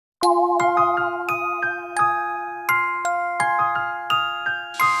I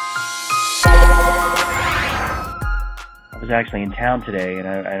was actually in town today, and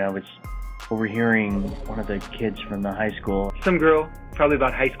I was overhearing one of the kids from the high school. Some girl, probably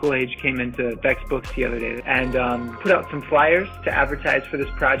about high school age, came into Beck's Books the other day and put out some flyers to advertise for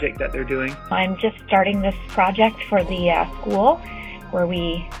this project that they're doing. I'm just starting this project for the school where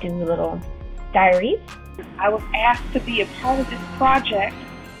we do little diaries. I was asked to be a part of this project,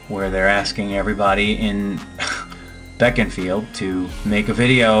 where they're asking everybody in Beckinfield to make a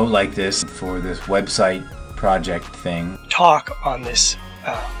video like this for this website project thing. Talk on this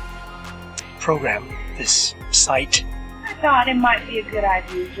program, this site. I thought it might be a good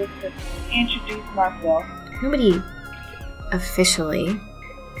idea just to introduce myself. Nobody officially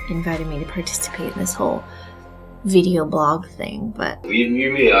invited me to participate in this whole video blog thing, but Believe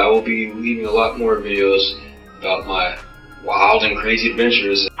you me, I will be leaving a lot more videos about my wild and crazy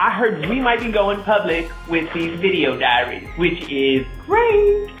adventures. I heard we might be going public with these video diaries, which is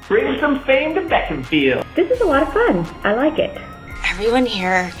great. Bring some fame to Beckinfield. This is a lot of fun. I like it. Everyone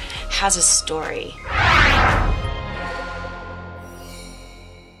here has a story.